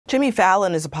Jimmy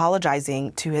Fallon is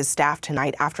apologizing to his staff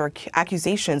tonight after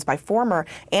accusations by former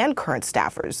and current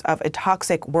staffers of a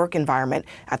toxic work environment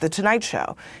at The Tonight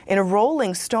Show. In a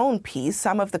Rolling Stone piece,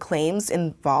 some of the claims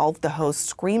involved the host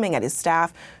screaming at his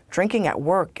staff, drinking at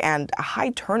work, and a high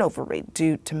turnover rate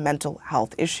due to mental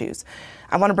health issues.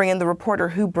 I want to bring in the reporter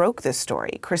who broke this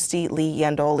story, Krystie Lee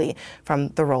Yandoli from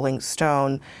the Rolling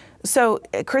Stone. So,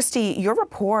 Krystie, your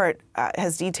report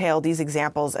has detailed these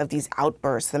examples of these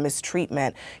outbursts, the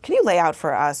mistreatment. Can you lay out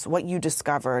for us what you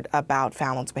discovered about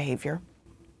Fallon's behavior?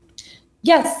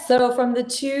 Yes. So from the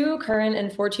 2 current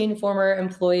and 14 former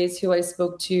employees who I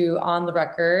spoke to on the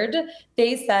record,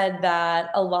 they said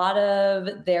that a lot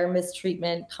of their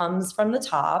mistreatment comes from the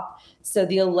top. So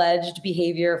the alleged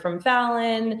behavior from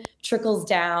Fallon trickles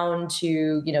down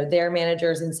to, their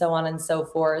managers and so on and so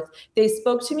forth. They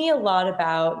spoke to me a lot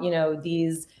about,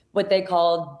 these what they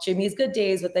call Jimmy's good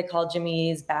days, what they call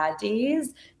Jimmy's bad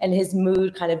days, and his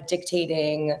mood kind of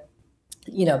dictating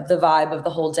the vibe of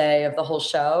the whole day, of the whole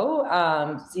show,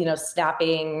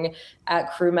 snapping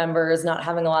at crew members, not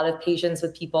having a lot of patience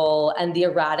with people, and the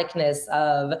erraticness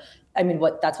of,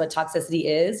 that's what toxicity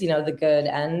is, the good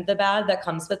and the bad that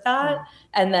comes with that.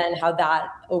 And then how that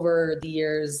over the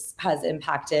years has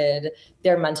impacted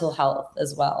their mental health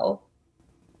as well.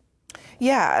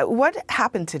 Yeah. What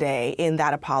happened today in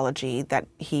that apology that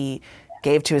he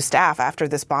gave to his staff after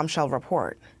this bombshell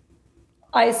report?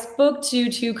 I spoke to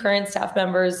 2 current staff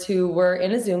members who were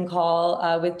in a Zoom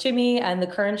call with Jimmy and the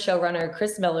current showrunner,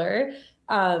 Chris Miller.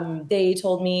 They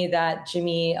told me that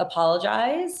Jimmy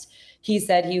apologized. He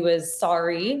said he was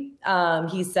sorry.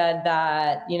 He said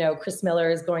that, Chris Miller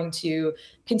is going to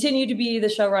continue to be the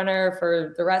showrunner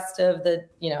for the rest of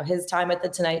his time at The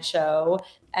Tonight Show.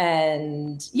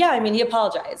 And yeah, he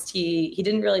apologized. He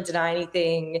didn't really deny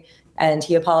anything. And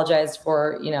he apologized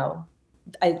for,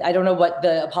 I don't know what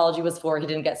the apology was for. He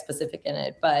didn't get specific in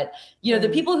it. But, the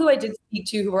people who I did speak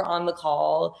to who were on the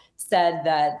call said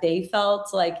that they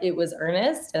felt like it was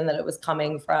earnest and that it was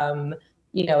coming from,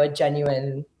 a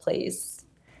genuine place.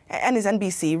 And is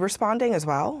NBC responding as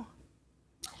well?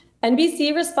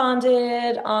 NBC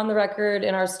responded on the record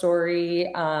in our story.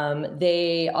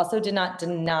 They also did not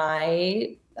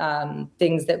deny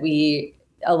things that we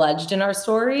alleged in our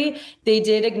story. They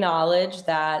did acknowledge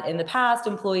that in the past,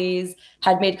 employees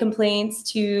had made complaints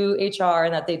to HR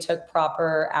and that they took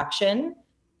proper action.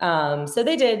 So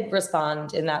they did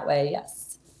respond in that way,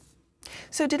 yes.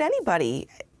 So did anybody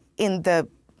in the,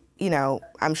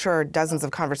 I'm sure dozens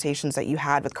of conversations that you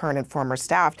had with current and former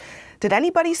staff, did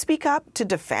anybody speak up to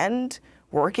defend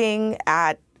working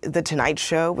at The Tonight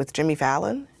Show with Jimmy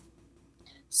Fallon?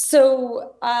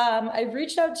 So I've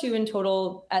reached out to, in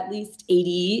total, at least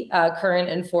 80 current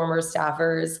and former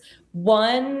staffers.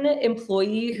 One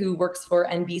employee who works for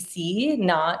NBC,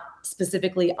 not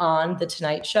specifically on The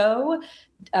Tonight Show,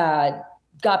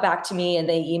 got back to me and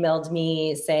they emailed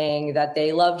me saying that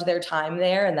they loved their time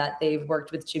there and that they've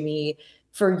worked with Jimmy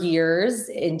for years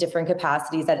in different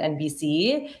capacities at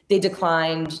NBC. They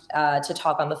declined to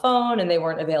talk on the phone and they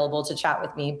weren't available to chat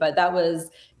with me. But that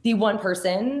was the one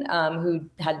person who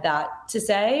had that to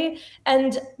say.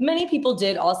 And many people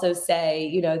did also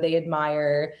say, they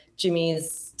admire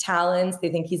Jimmy's talents. They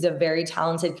think he's a very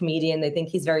talented comedian. They think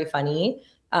he's very funny.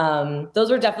 Those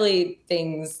were definitely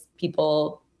things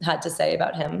people had to say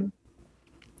about him.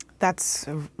 That's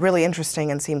really interesting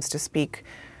and seems to speak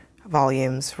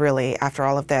volumes, really, after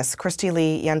all of this. Krystie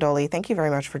Lee Yandoli, thank you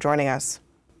very much for joining us.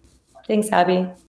 Thanks, Abby.